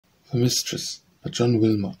The Mistress, by John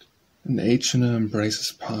Wilmot. An age in her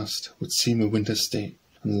embraces past would seem a winter's day,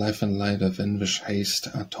 and life and light of envious haste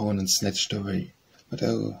are torn and snatched away. But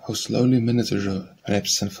oh, how slowly minutes roll, when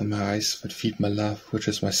absent from my eyes that feed my love, which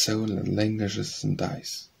is my soul and languishes and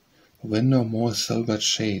dies. When no more silvered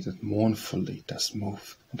shade it mournfully does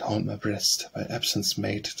move, and haunt my breast, by absence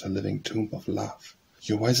made to living tomb of love.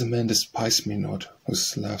 You wiser men despise me not,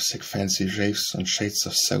 whose love-sick fancy raves on shades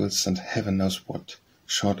of souls and heaven knows what.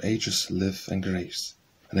 Short ages live and graves.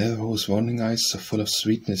 And ever whose wandering eyes so full of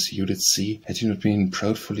sweetness you did see, had you not been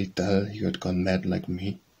proudly dull, you had gone mad like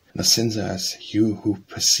me. No censure as you who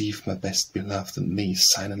perceive my best beloved and me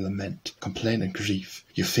sign and lament, complain and grieve.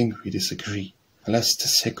 You think we disagree. Alas, the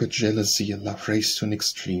sacred jealousy and love raised to an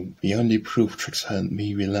extreme, we only prove 'twixt her and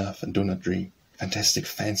me we love and do not dream. Fantastic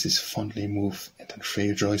fancies fondly move, and in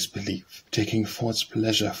frail joys believe, taking false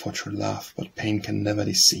pleasure for true love, but pain can never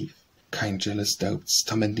deceive. Kind jealous doubts,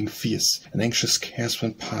 tormenting fears, and anxious cares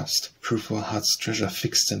when past, prove our heart's treasure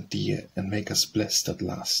fixed and dear, and make us blessed at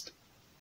last.